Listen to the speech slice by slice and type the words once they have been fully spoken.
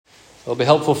It'll be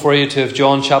helpful for you to have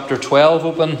John chapter 12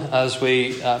 open as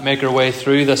we make our way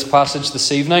through this passage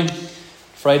this evening.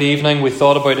 Friday evening we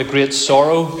thought about a great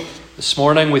sorrow. This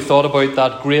morning we thought about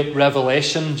that great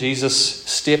revelation, Jesus'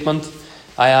 statement,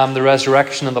 I am the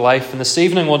resurrection and the life. And this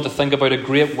evening I want to think about a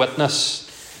great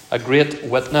witness. A great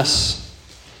witness.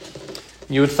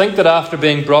 You would think that after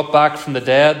being brought back from the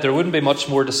dead, there wouldn't be much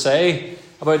more to say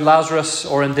about Lazarus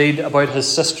or indeed about his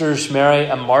sisters Mary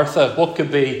and Martha. What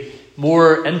could be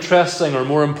more interesting or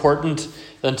more important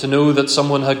than to know that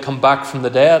someone had come back from the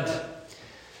dead?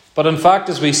 But in fact,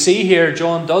 as we see here,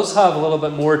 John does have a little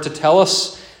bit more to tell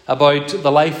us about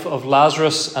the life of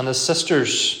Lazarus and his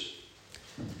sisters.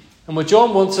 And what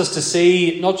John wants us to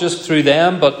see, not just through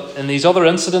them, but in these other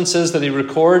incidences that he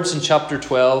records in chapter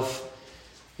 12,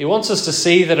 he wants us to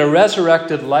see that a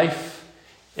resurrected life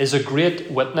is a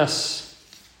great witness.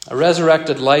 A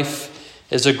resurrected life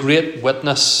is a great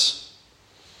witness.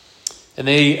 In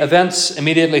the events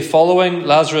immediately following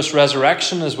Lazarus'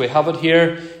 resurrection, as we have it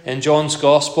here in John's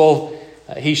Gospel,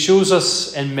 he shows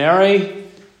us in Mary,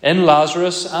 in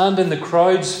Lazarus, and in the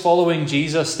crowds following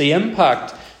Jesus, the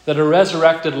impact that a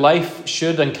resurrected life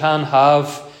should and can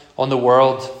have on the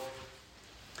world.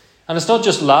 And it's not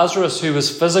just Lazarus who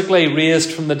was physically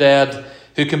raised from the dead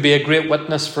who can be a great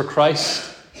witness for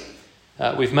Christ.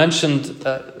 We've mentioned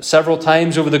several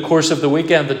times over the course of the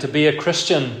weekend that to be a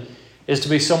Christian is to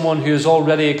be someone who has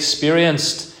already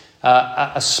experienced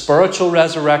a spiritual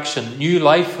resurrection. New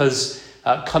life has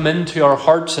come into our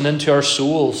hearts and into our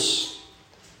souls.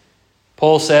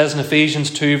 Paul says in Ephesians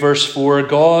 2 verse 4,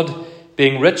 God,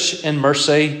 being rich in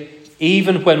mercy,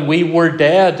 even when we were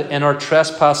dead in our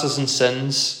trespasses and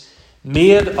sins,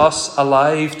 made us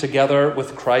alive together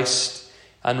with Christ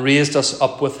and raised us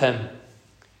up with him.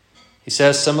 He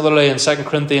says similarly in 2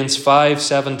 Corinthians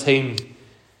 5:17,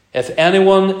 if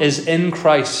anyone is in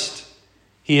Christ,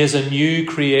 he is a new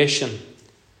creation.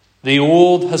 The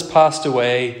old has passed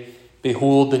away.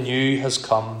 Behold, the new has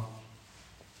come.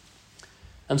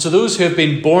 And so those who have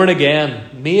been born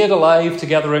again, made alive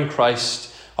together in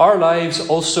Christ, our lives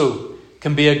also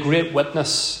can be a great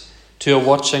witness to a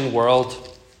watching world.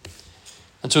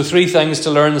 And so 3 things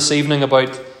to learn this evening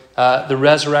about the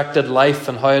resurrected life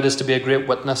and how it is to be a great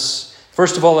witness.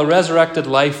 First of all, a resurrected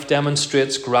life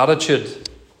demonstrates gratitude.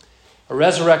 A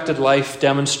resurrected life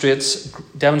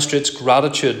demonstrates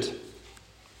gratitude.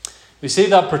 We see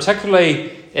that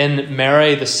particularly in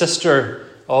Mary, the sister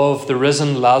of the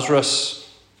risen Lazarus.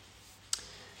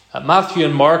 Matthew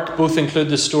and Mark both include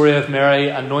the story of Mary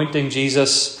anointing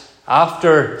Jesus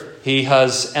after he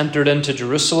has entered into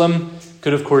Jerusalem.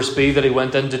 Could of course be that he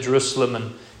went into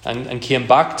Jerusalem and came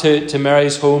back to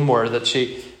Mary's home, or that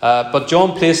she. But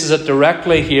John places it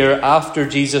directly here after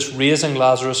Jesus raising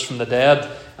Lazarus from the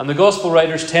dead. And the gospel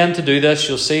writers tend to do this.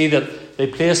 You'll see that they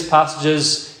place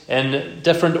passages in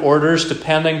different orders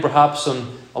depending perhaps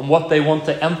on what they want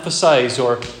to emphasize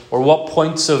or what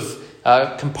points of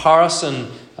comparison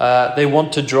they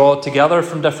want to draw together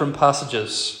from different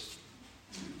passages.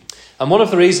 And one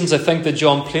of the reasons I think that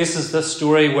John places this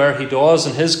story where he does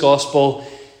in his gospel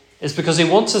is because he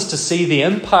wants us to see the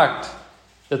impact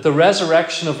that the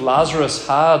resurrection of Lazarus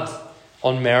had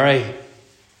on Mary.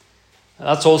 And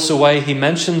that's also why he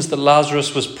mentions that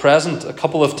Lazarus was present a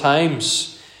couple of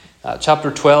times.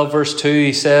 Chapter 12, verse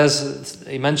 2,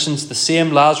 he mentions the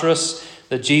same Lazarus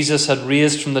that Jesus had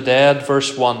raised from the dead,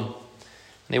 verse 1. And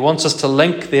he wants us to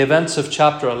link the events of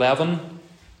chapter 11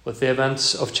 with the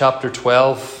events of chapter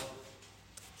 12.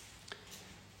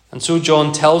 And so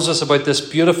John tells us about this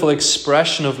beautiful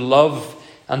expression of love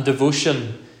and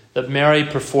devotion that Mary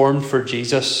performed for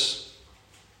Jesus.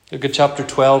 Look at chapter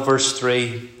 12, verse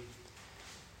 3.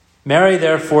 Mary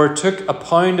therefore took a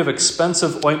pound of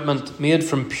expensive ointment made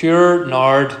from pure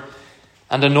nard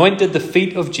and anointed the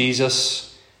feet of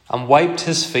Jesus and wiped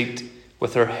his feet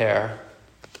with her hair.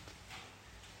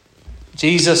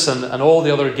 Jesus and all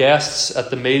the other guests at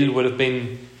the meal would have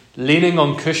been leaning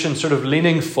on cushions, sort of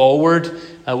leaning forward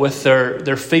with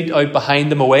their feet out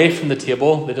behind them, away from the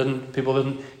table. You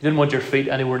didn't want your feet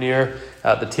anywhere near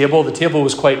the table. The table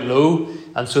was quite low,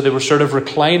 and so they were sort of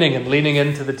reclining and leaning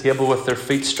into the table with their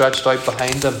feet stretched out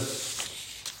behind them.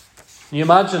 Can you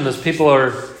imagine as people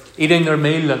are eating their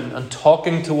meal and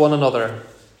talking to one another,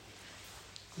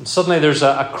 and suddenly there's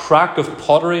a crack of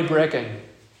pottery breaking,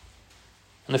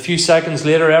 and a few seconds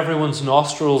later everyone's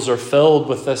nostrils are filled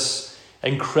with this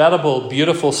incredible,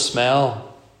 beautiful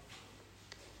smell.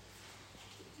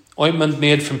 Ointment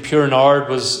made from pure nard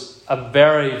was a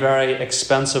very, very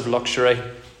expensive luxury.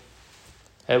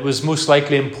 It was most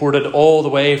likely imported all the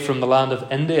way from the land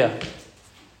of India,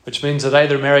 which means that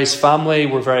either Mary's family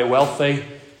were very wealthy,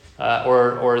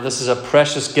 or this is a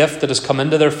precious gift that has come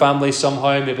into their family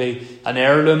somehow, maybe an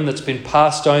heirloom that's been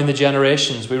passed down the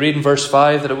generations. We read in verse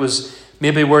 5 that it was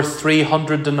maybe worth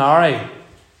 300 denarii,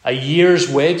 a year's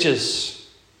wages.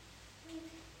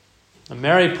 And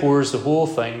Mary pours the whole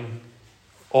thing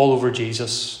all over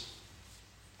Jesus.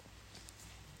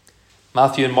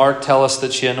 Matthew and Mark tell us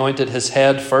that she anointed his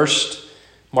head first.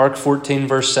 Mark 14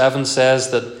 verse 7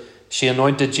 says that she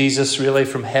anointed Jesus really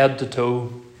from head to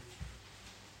toe.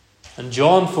 And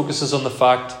John focuses on the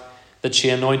fact that she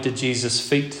anointed Jesus'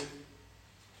 feet,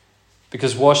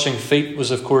 because washing feet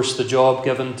was, of course, the job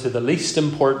given to the least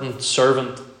important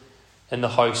servant in the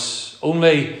house.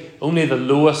 Only the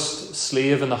lowest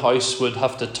slave in the house would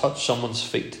have to touch someone's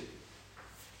feet.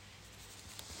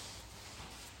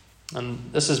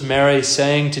 And this is Mary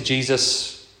saying to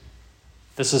Jesus,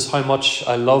 this is how much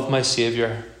I love my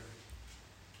Saviour.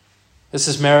 This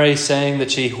is Mary saying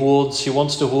that she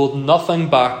wants to hold nothing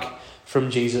back from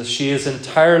Jesus. She is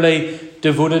entirely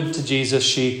devoted to Jesus.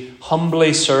 She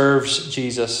humbly serves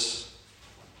Jesus.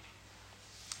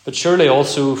 But surely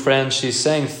also, friends, she's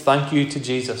saying thank you to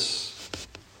Jesus.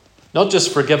 Not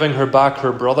just for giving her back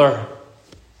her brother,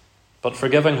 but for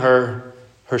giving her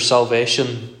her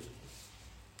salvation.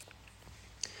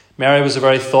 Mary was a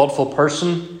very thoughtful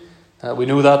person. We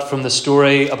know that from the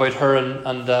story about her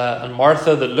and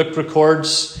Martha that Luke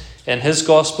records in his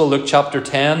Gospel, Luke chapter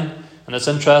 10. And it's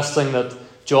interesting that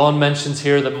John mentions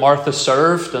here that Martha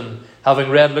served. And having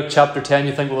read Luke chapter 10,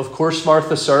 you think, well, of course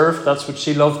Martha served. That's what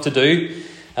she loved to do.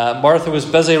 Martha was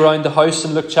busy around the house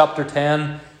in Luke chapter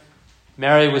 10.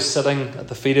 Mary was sitting at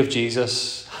the feet of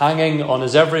Jesus, hanging on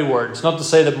his every word. It's not to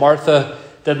say that Martha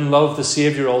didn't love the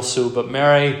Saviour also, but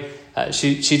Mary,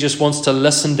 she just wants to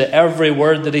listen to every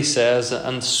word that he says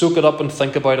and soak it up and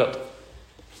think about it.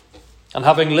 And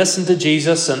having listened to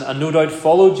Jesus and no doubt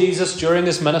followed Jesus during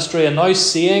his ministry, and now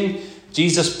seeing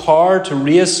Jesus' power to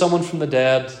raise someone from the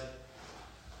dead,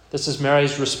 this is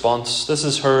Mary's response. This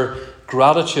is her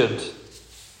gratitude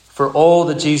for all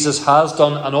that Jesus has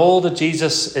done and all that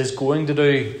Jesus is going to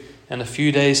do in a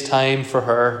few days' time for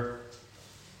her.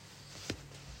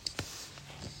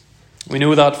 We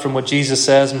know that from what Jesus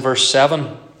says in verse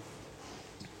 7.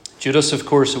 Judas, of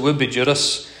course, it would be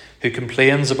Judas who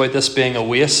complains about this being a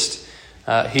waste.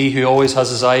 He who always has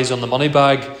his eyes on the money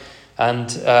bag. And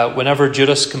whenever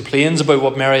Judas complains about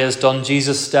what Mary has done,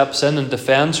 Jesus steps in and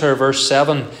defends her. Verse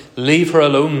 7, leave her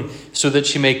alone so that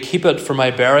she may keep it for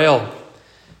my burial.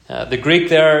 The Greek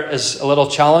there is a little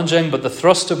challenging, but the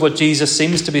thrust of what Jesus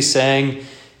seems to be saying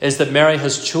is that Mary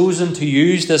has chosen to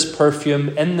use this perfume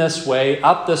in this way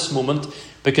at this moment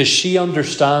because she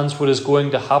understands what is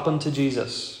going to happen to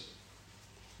Jesus.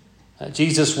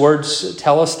 Jesus' words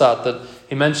tell us that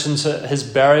he mentions his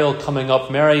burial coming up.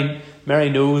 Mary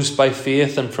knows by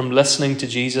faith and from listening to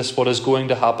Jesus what is going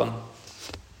to happen.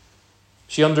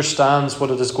 She understands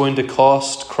what it is going to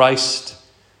cost Christ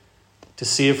to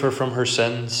save her from her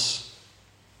sins.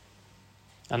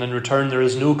 And in return, there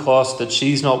is no cost that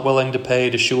she's not willing to pay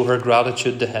to show her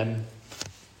gratitude to him.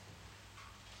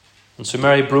 And so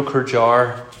Mary broke her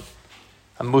jar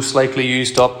and most likely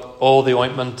used up all the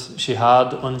ointment she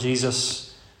had on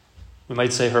Jesus. We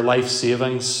might say her life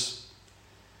savings,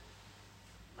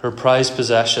 her prized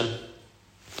possession.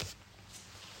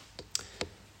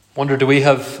 Wonder, do we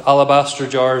have alabaster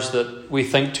jars that we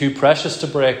think too precious to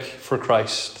break for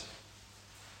Christ?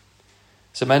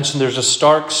 As I mentioned, there's a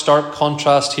stark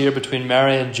contrast here between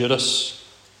Mary and Judas.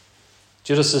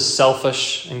 Judas is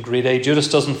selfish and greedy. Judas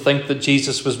doesn't think that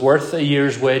Jesus was worth a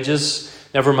year's wages,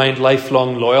 never mind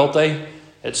lifelong loyalty.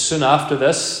 It's soon after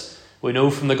this, we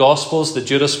know from the Gospels, that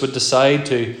Judas would decide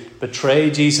to betray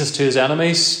Jesus to his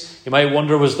enemies. You might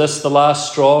wonder, was this the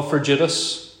last straw for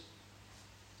Judas?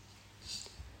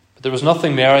 But there was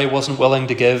nothing Mary wasn't willing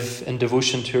to give in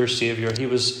devotion to her Saviour. He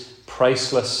was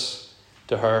priceless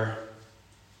to her.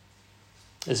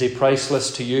 Is he priceless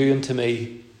to you and to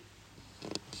me?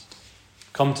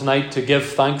 Come tonight to give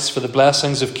thanks for the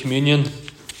blessings of communion.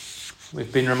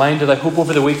 We've been reminded, I hope,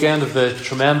 over the weekend of the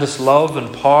tremendous love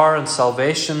and power and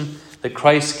salvation that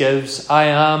Christ gives. I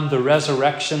am the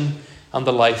resurrection and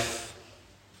the life.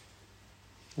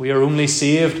 We are only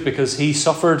saved because he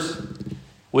suffered.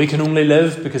 We can only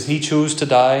live because he chose to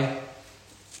die.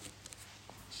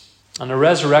 And a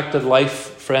resurrected life,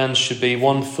 friends, should be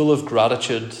one full of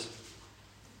gratitude.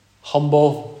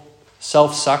 Humble,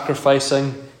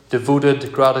 self-sacrificing,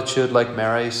 devoted gratitude like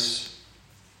Mary's.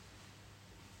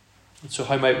 And so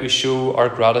how might we show our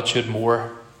gratitude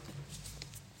more?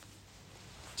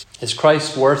 Is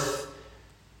Christ worth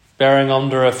bearing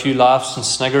under a few laughs and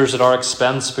sniggers at our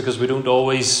expense because we don't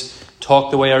always talk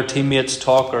the way our teammates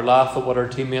talk or laugh at what our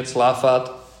teammates laugh at?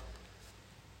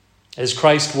 Is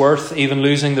Christ worth even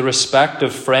losing the respect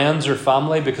of friends or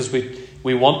family because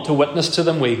we want to witness to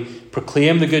them, we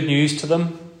proclaim the good news to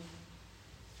them?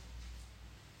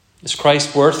 Is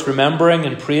Christ worth remembering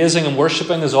and praising and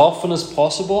worshipping as often as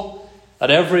possible,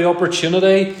 at every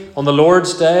opportunity, on the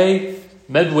Lord's Day,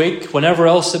 midweek, whenever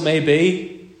else it may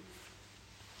be?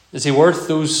 Is he worth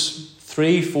those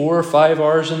 3, 4, 5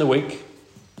 hours in the week?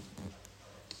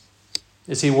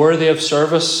 Is he worthy of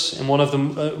service in one of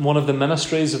the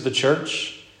ministries of the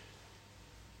church?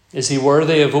 Is he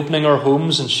worthy of opening our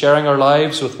homes and sharing our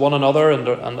lives with one another and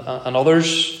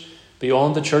others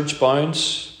beyond the church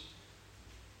bounds?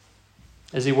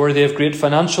 Is he worthy of great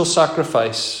financial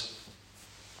sacrifice,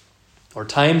 or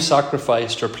time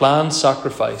sacrificed, or plans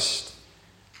sacrificed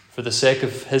for the sake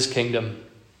of his kingdom?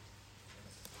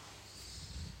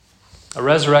 A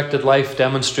resurrected life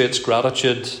demonstrates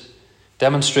gratitude,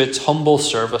 demonstrates humble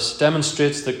service,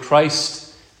 demonstrates that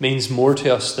Christ means more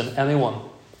to us than anyone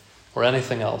or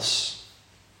anything else.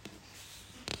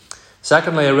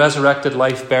 Secondly, a resurrected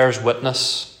life bears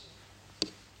witness.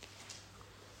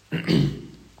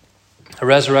 A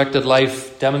resurrected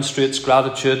life demonstrates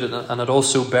gratitude and it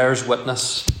also bears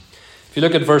witness. If you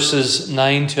look at verses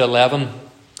 9 to 11, it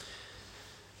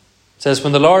says,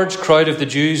 when the large crowd of the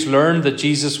Jews learned that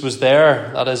Jesus was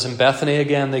there, that is in Bethany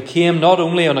again, they came not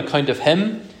only on account of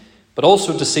him, but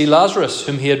also to see Lazarus,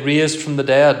 whom he had raised from the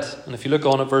dead. And if you look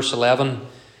on at verse 11,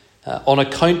 on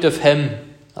account of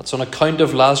him, that's on account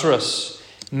of Lazarus,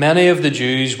 many of the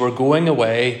Jews were going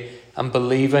away and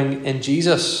believing in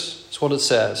Jesus. That's what it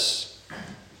says.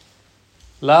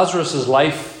 Lazarus'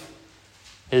 life,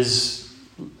 his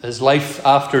life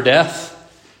after death,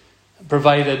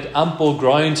 provided ample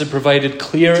grounds, it provided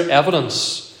clear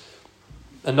evidence,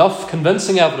 enough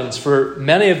convincing evidence for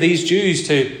many of these Jews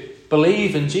to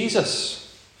believe in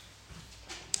Jesus.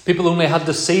 People only had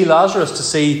to see Lazarus to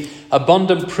see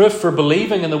abundant proof for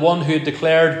believing in the one who had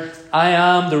declared, I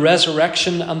am the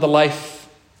resurrection and the life.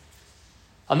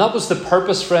 And that was the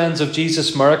purpose, friends, of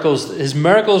Jesus' miracles. His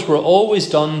miracles were always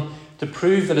done to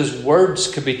prove that his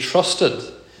words could be trusted.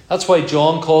 That's why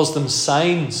John calls them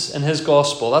signs in his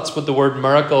gospel. That's what the word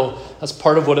miracle, that's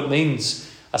part of what it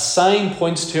means. A sign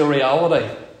points to a reality.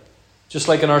 Just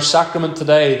like in our sacrament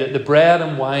today, that the bread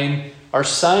and wine are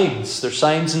signs. They're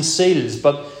signs and seals,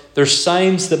 but they're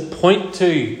signs that point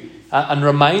to and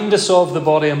remind us of the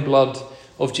body and blood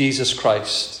of Jesus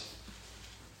Christ.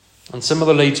 And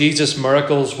similarly, Jesus'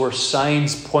 miracles were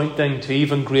signs pointing to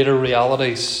even greater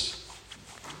realities.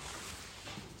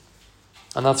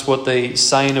 And that's what the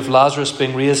sign of Lazarus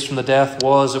being raised from the death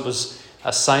was. It was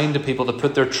a sign to people to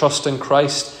put their trust in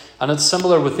Christ. And it's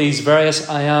similar with these various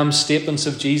I am statements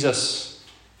of Jesus.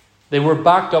 They were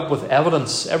backed up with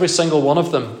evidence, every single one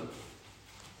of them.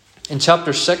 In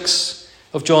chapter 6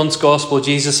 of John's Gospel,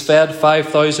 Jesus fed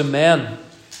 5,000 men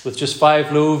with just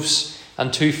 5 loaves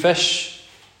and 2 fish.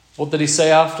 What did he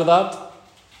say after that?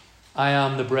 I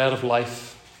am the bread of life.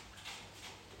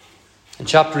 In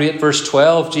chapter 8, verse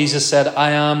 12, Jesus said, I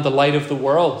am the light of the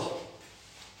world.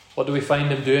 What do we find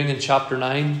him doing in chapter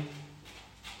 9?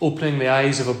 Opening the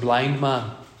eyes of a blind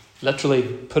man. Literally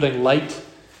putting light,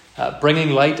 bringing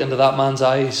light into that man's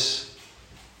eyes.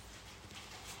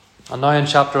 And now in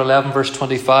chapter 11, verse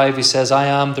 25, he says, I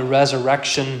am the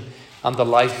resurrection and the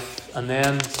life. And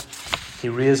then he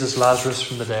raises Lazarus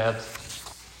from the dead.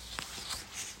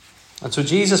 And so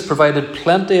Jesus provided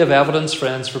plenty of evidence,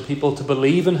 friends, for people to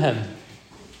believe in him.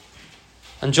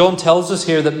 And John tells us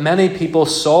here that many people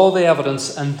saw the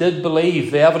evidence and did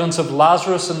believe, the evidence of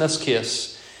Lazarus in this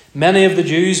case. Many of the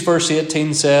Jews, verse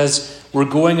 18 says, were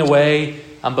going away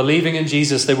and believing in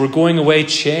Jesus. They were going away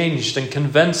changed and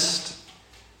convinced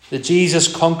that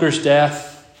Jesus conquers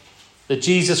death, that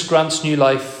Jesus grants new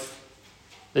life,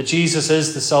 that Jesus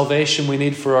is the salvation we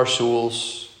need for our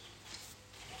souls.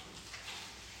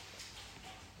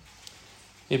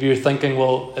 Maybe you're thinking,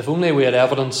 well, if only we had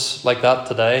evidence like that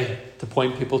today to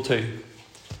point people to.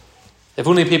 If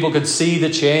only people could see the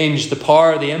change, the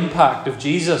power, the impact of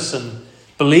Jesus and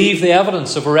believe the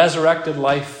evidence of a resurrected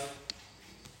life.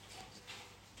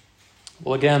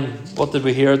 Well, again, what did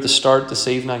we hear at the start this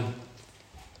evening?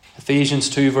 Ephesians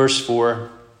 2 verse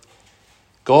 4.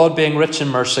 God being rich in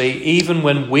mercy, even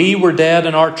when we were dead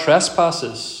in our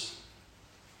trespasses,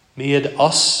 made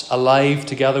us alive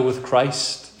together with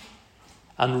Christ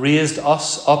and raised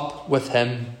us up with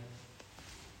him.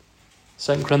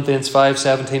 2 Corinthians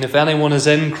 5:17, if anyone is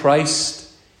in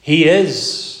Christ, he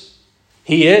is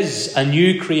a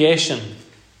new creation.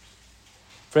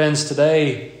 Friends,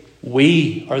 today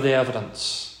we are the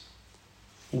evidence.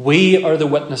 We are the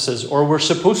witnesses, or we're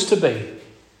supposed to be,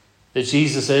 that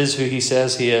Jesus is who he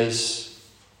says he is.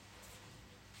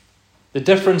 The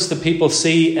difference that people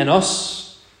see in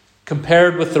us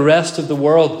compared with the rest of the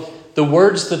world, the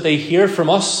words that they hear from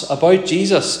us about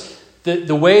Jesus,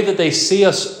 the way that they see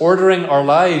us ordering our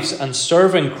lives and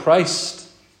serving Christ,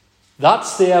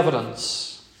 that's the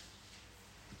evidence.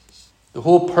 The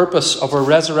whole purpose of our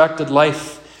resurrected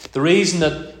life, the reason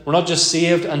that we're not just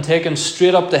saved and taken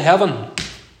straight up to heaven,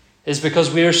 is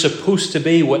because we are supposed to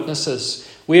be witnesses.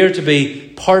 We are to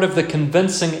be part of the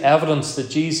convincing evidence that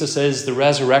Jesus is the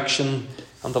resurrection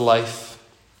and the life.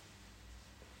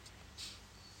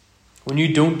 When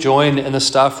you don't join in the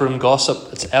staff room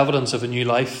gossip, it's evidence of a new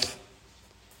life.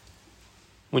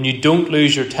 When you don't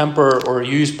lose your temper or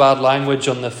use bad language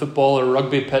on the football or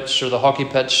rugby pitch or the hockey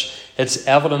pitch, it's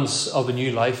evidence of a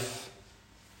new life.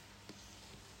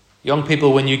 Young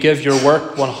people, when you give your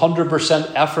work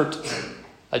 100% effort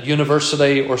at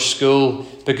university or school,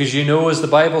 because you know, as the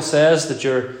Bible says, that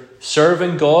you're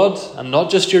serving God and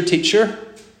not just your teacher,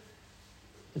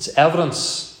 it's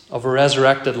evidence of a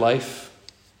resurrected life.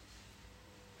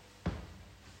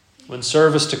 When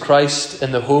service to Christ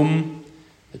in the home,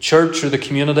 the church or the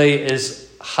community is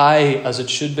high as it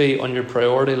should be on your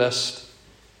priority list,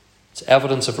 it's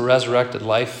evidence of a resurrected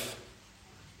life.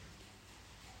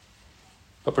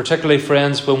 But particularly,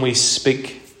 friends, when we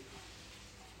speak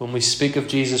of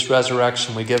Jesus'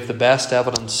 resurrection, we give the best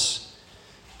evidence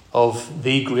of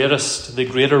the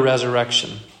greater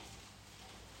resurrection.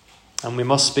 And we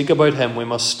must speak about him. We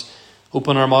must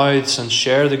open our mouths and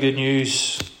share the good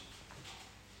news.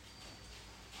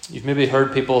 You've maybe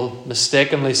heard people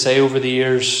mistakenly say over the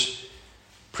years,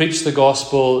 preach the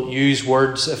gospel, use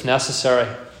words if necessary.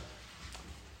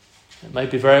 It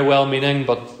might be very well-meaning,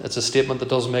 but it's a statement that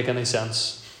doesn't make any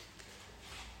sense.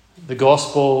 The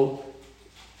gospel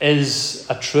is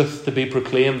a truth to be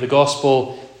proclaimed. The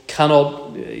gospel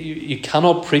you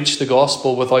cannot preach the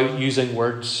gospel without using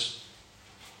words.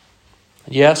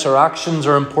 Yes, our actions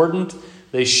are important.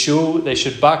 They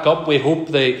should back up. We hope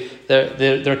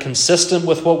they're consistent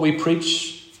with what we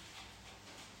preach.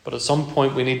 But at some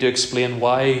point we need to explain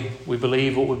why we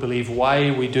believe what we believe, why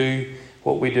we do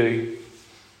what we do.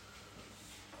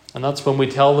 And that's when we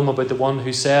tell them about the one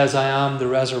who says, I am the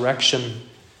resurrection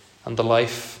and the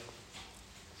life.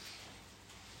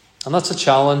 And that's a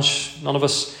challenge. None of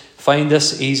us find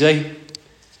this easy.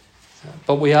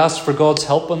 But we ask for God's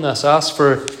help in this. Ask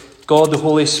for God the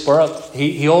Holy Spirit.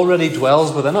 He already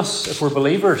dwells within us if we're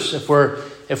believers.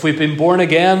 If we've been born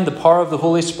again, the power of the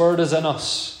Holy Spirit is in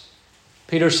us.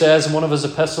 Peter says in one of his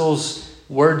epistles,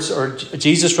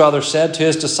 Jesus said to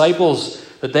his disciples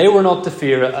that they were not to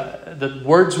fear, that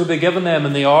words would be given them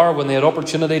in the hour when they had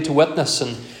opportunity to witness.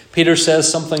 And Peter says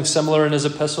something similar in his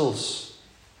epistles.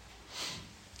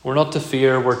 We're not to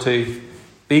fear, we're to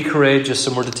be courageous,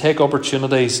 and we're to take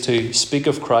opportunities to speak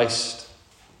of Christ.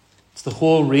 It's the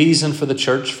whole reason for the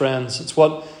church, friends. It's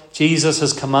what Jesus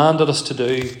has commanded us to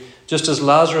do. Just as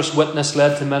Lazarus' witness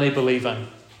led to many believing,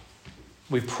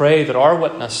 we pray that our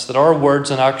witness, that our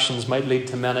words and actions might lead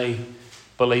to many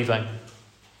believing.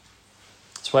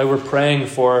 That's why we're praying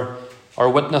for our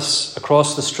witness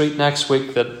across the street next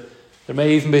week, that there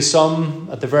may even be some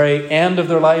at the very end of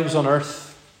their lives on earth,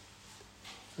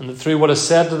 and that through what is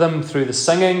said to them, through the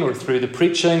singing or through the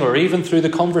preaching or even through the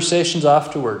conversations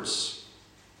afterwards,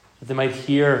 that they might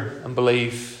hear and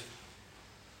believe.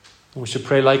 And we should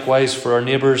pray likewise for our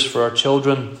neighbours, for our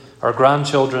children, our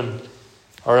grandchildren,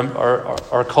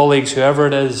 our colleagues, whoever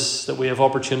it is that we have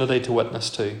opportunity to witness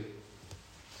to.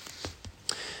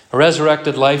 A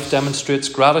resurrected life demonstrates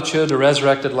gratitude. A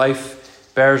resurrected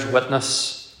life bears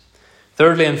witness.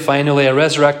 Thirdly and finally, a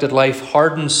resurrected life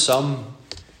hardens some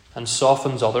and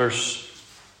softens others.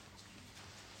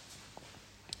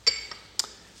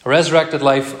 A resurrected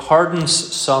life hardens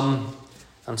some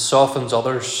and softens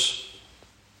others.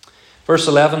 Verse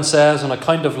 11 says, on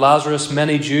account of Lazarus,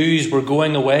 many Jews were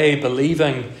going away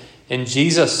believing in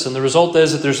Jesus. And the result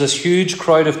is that there's this huge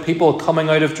crowd of people coming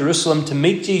out of Jerusalem to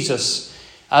meet Jesus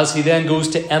as he then goes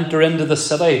to enter into the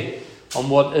city on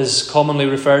what is commonly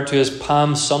referred to as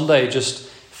Palm Sunday, just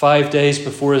 5 days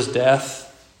before his death.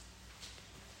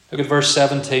 Look at verse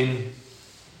 17.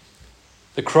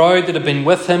 The crowd that had been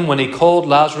with him when he called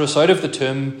Lazarus out of the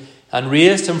tomb and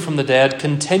raised him from the dead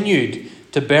continued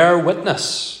to bear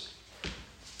witness.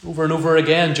 Over and over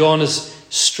again, John is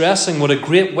stressing what a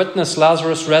great witness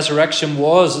Lazarus' resurrection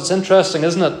was. It's interesting,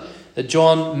 isn't it, that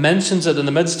John mentions it in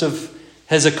the midst of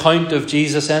his account of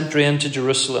Jesus' entry into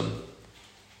Jerusalem.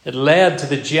 It led to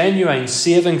the genuine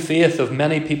saving faith of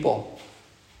many people.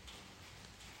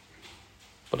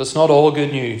 But it's not all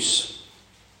good news.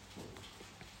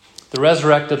 The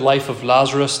resurrected life of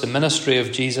Lazarus, the ministry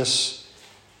of Jesus,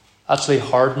 actually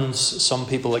hardens some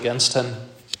people against him.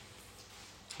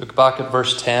 Look back at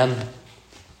verse 10.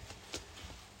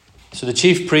 So the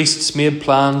chief priests made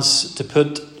plans to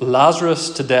put Lazarus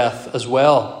to death as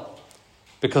well,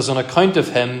 because on account of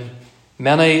him,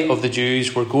 many of the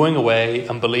Jews were going away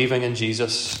and believing in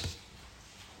Jesus.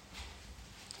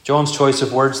 John's choice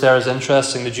of words there is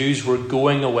interesting. The Jews were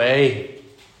going away.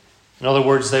 In other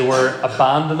words, they were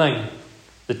abandoning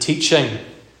the teaching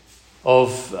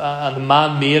of the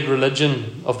man-made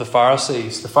religion of the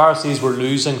Pharisees. The Pharisees were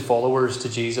losing followers to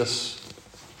Jesus.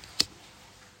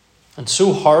 And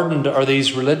so hardened are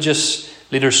these religious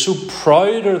leaders, so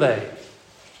proud are they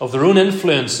of their own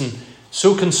influence, and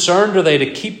so concerned are they to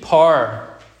keep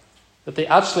power, that they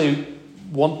actually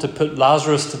want to put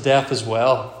Lazarus to death as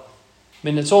well. I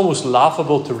mean, it's almost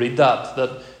laughable to read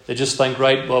that they just think,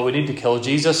 right, well, we need to kill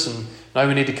Jesus, and now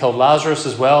we need to kill Lazarus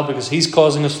as well, because he's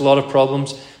causing us a lot of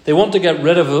problems. They want to get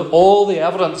rid of all the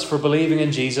evidence for believing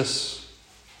in Jesus.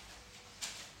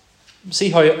 See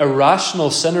how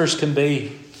irrational sinners can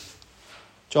be.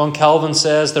 John Calvin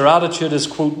says their attitude is,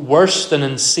 quote, worse than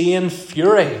insane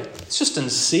fury. It's just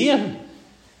insane.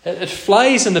 It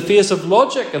flies in the face of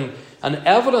logic and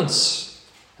evidence.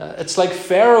 It's like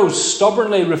Pharaoh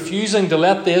stubbornly refusing to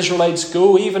let the Israelites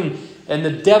go, even in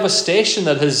the devastation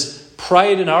that his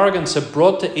pride and arrogance had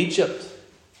brought to Egypt.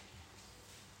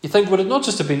 You think, would it not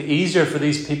just have been easier for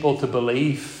these people to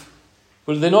believe?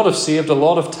 Would they not have saved a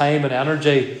lot of time and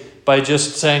energy by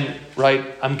just saying, right,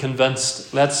 I'm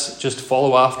convinced, let's just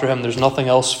follow after him, there's nothing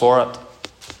else for it?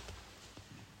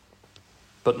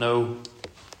 But no.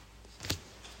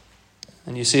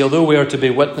 And you see, although we are to be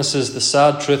witnesses, the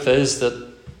sad truth is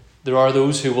that there are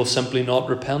those who will simply not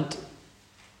repent.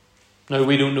 Now,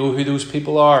 we don't know who those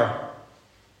people are.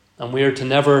 And we are to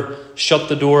never shut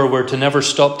the door. We're to never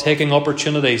stop taking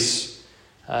opportunities.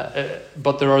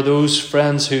 But there are those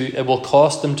friends who it will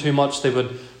cost them too much. They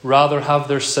would rather have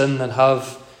their sin than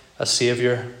have a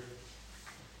saviour.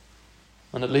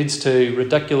 And it leads to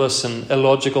ridiculous and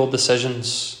illogical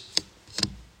decisions.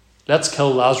 Let's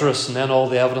kill Lazarus and then all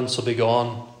the evidence will be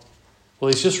gone.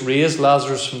 Well, he's just raised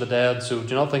Lazarus from the dead, so do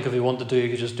you not think if he wanted to, he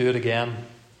could just do it again?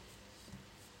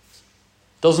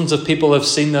 Dozens of people have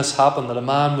seen this happen, that a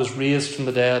man was raised from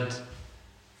the dead.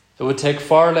 It would take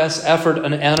far less effort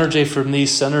and energy from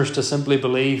these sinners to simply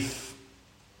believe.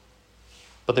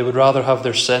 But they would rather have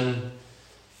their sin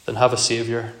than have a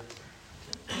saviour.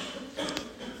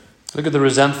 Look at the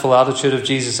resentful attitude of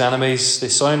Jesus' enemies. They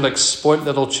sound like spoilt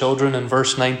little children in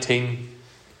verse 19.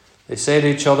 They say to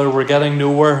each other, we're getting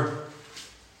nowhere.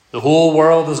 The whole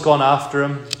world has gone after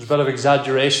him. There's a bit of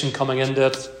exaggeration coming into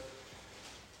it.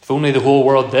 If only the whole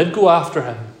world did go after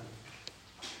him.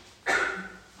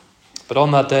 But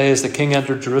on that day, as the king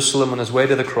entered Jerusalem on his way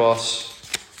to the cross,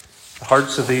 the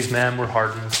hearts of these men were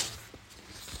hardened.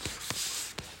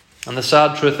 And the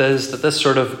sad truth is that this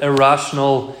sort of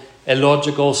irrational,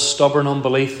 illogical, stubborn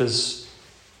unbelief is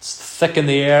thick in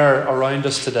the air around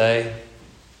us today.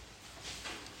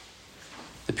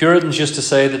 The Puritans used to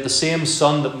say that the same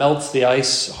sun that melts the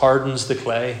ice hardens the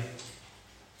clay.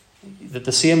 That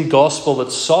the same gospel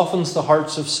that softens the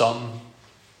hearts of some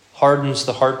hardens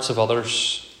the hearts of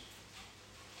others.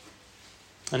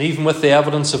 And even with the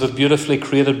evidence of a beautifully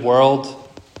created world,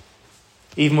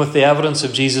 even with the evidence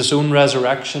of Jesus' own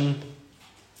resurrection,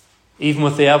 even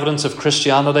with the evidence of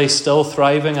Christianity still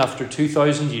thriving after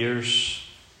 2,000 years,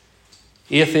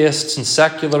 atheists and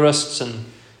secularists and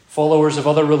followers of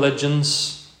other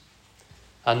religions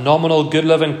and nominal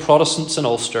good-living Protestants in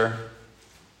Ulster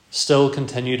still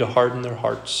continue to harden their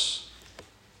hearts.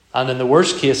 And in the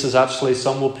worst cases, actually,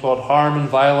 some will plot harm and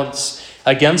violence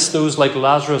against those like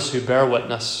Lazarus who bear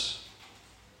witness.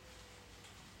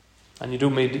 And you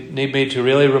don't need me to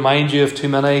really remind you of too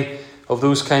many of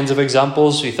those kinds of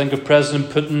examples. You think of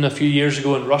President Putin a few years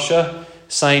ago in Russia,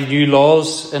 signed new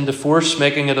laws into force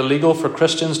making it illegal for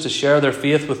Christians to share their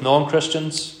faith with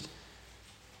non-Christians.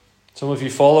 Some of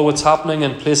you follow what's happening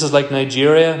in places like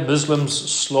Nigeria, Muslims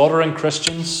slaughtering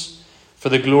Christians for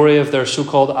the glory of their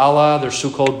so-called Allah, their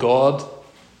so-called God.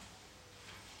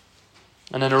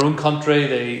 And in our own country,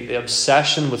 the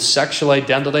obsession with sexual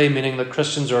identity, meaning that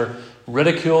Christians are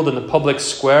ridiculed in the public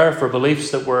square for beliefs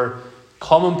that were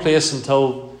commonplace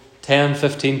until 10,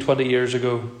 15, 20 years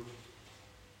ago.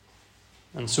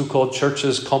 And so-called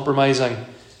churches compromising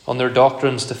on their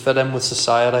doctrines to fit in with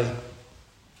society.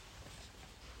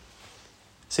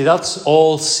 See, that's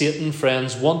all Satan,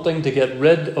 friends, wanting to get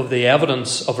rid of the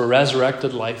evidence of a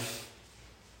resurrected life,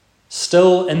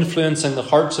 still influencing the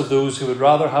hearts of those who would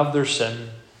rather have their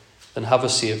sin than have a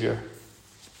saviour.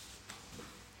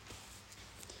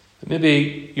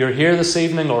 Maybe you're here this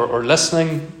evening or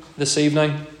listening this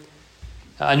evening,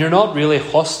 and you're not really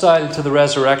hostile to the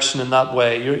resurrection in that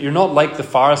way. You're not like the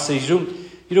Pharisees. You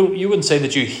wouldn't say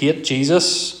that you hate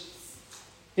Jesus.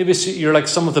 Maybe you're like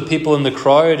some of the people in the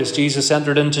crowd as Jesus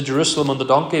entered into Jerusalem on the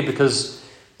donkey, because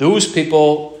those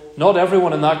people, not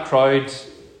everyone in that crowd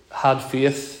had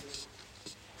faith.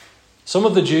 Some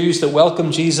of the Jews that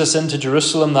welcomed Jesus into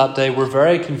Jerusalem that day were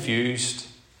very confused.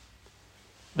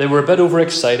 They were a bit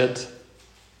overexcited.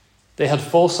 They had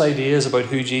false ideas about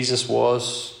who Jesus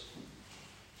was.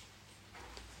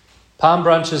 Palm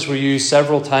branches were used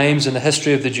several times in the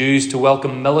history of the Jews to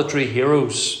welcome military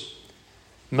heroes,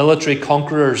 military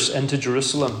conquerors into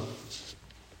Jerusalem.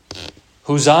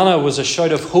 Hosanna was a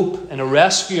shout of hope in a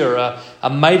rescuer, a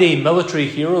mighty military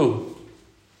hero.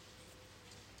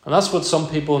 And that's what some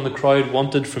people in the crowd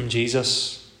wanted from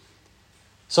Jesus.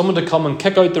 Someone to come and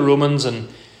kick out the Romans and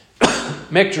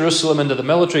make Jerusalem into the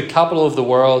military capital of the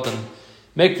world and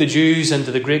make the Jews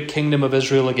into the great kingdom of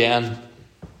Israel again.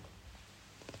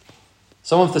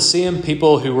 Some of the same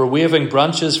people who were waving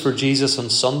branches for Jesus on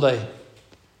Sunday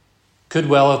could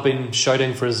well have been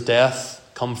shouting for his death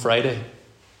come Friday,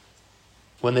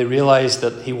 when they realised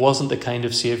that he wasn't the kind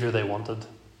of Saviour they wanted.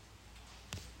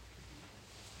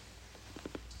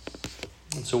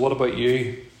 And so what about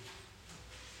you?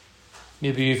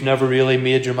 Maybe you've never really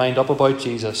made your mind up about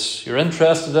Jesus. You're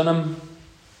interested in him.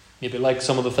 Maybe like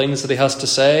some of the things that he has to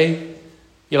say.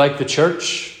 You like the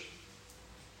church.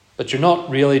 But you're not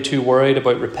really too worried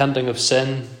about repenting of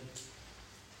sin.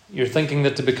 You're thinking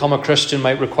that to become a Christian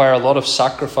might require a lot of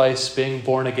sacrifice. Being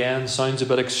born again sounds a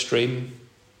bit extreme.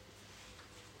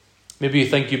 Maybe you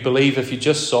think you believe if you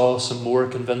just saw some more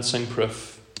convincing proof.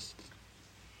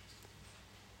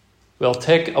 Well,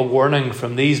 take a warning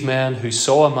from these men who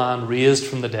saw a man raised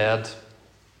from the dead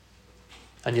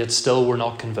and yet still were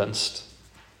not convinced.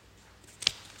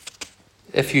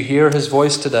 If you hear his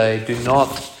voice today, do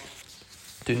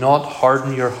not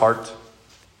harden your heart.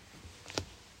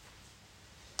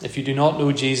 If you do not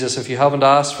know Jesus, if you haven't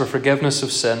asked for forgiveness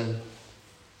of sin,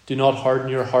 do not harden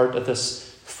your heart at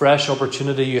this fresh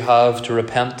opportunity you have to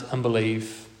repent and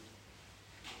believe.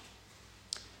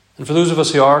 And for those of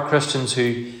us who are Christians,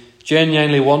 who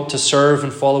genuinely want to serve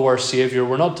and follow our Saviour,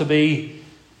 we're not to be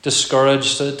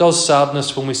discouraged. It does sadden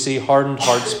us when we see hardened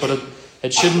hearts, but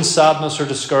it shouldn't sadden us or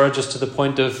discourage us to the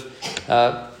point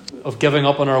of giving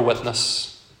up on our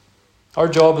witness. Our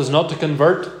job is not to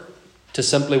convert, to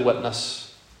simply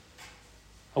witness.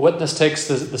 A witness takes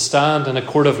the stand in a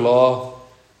court of law.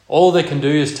 All they can do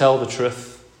is tell the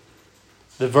truth.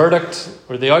 The verdict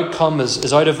or the outcome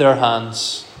is out of their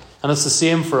hands. And it's the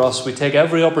same for us. We take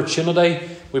every opportunity.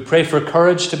 We pray for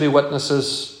courage to be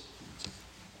witnesses.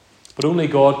 But only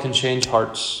God can change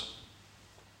hearts.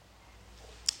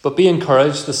 But be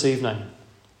encouraged this evening.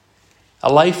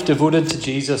 A life devoted to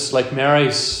Jesus like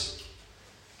Mary's.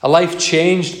 A life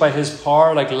changed by his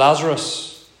power like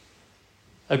Lazarus.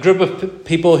 A group of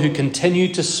people who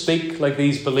continue to speak like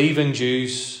these believing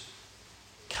Jews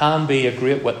can be a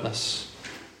great witness.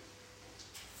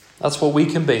 That's what we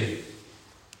can be.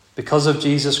 Because of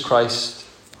Jesus Christ,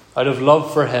 out of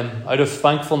love for him, out of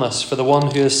thankfulness for the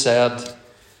one who has said,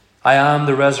 I am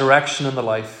the resurrection and the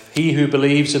life. He who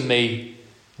believes in me,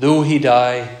 though he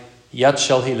die, yet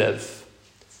shall he live.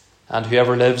 And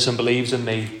whoever lives and believes in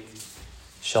me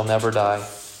shall never die.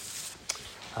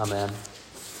 Amen.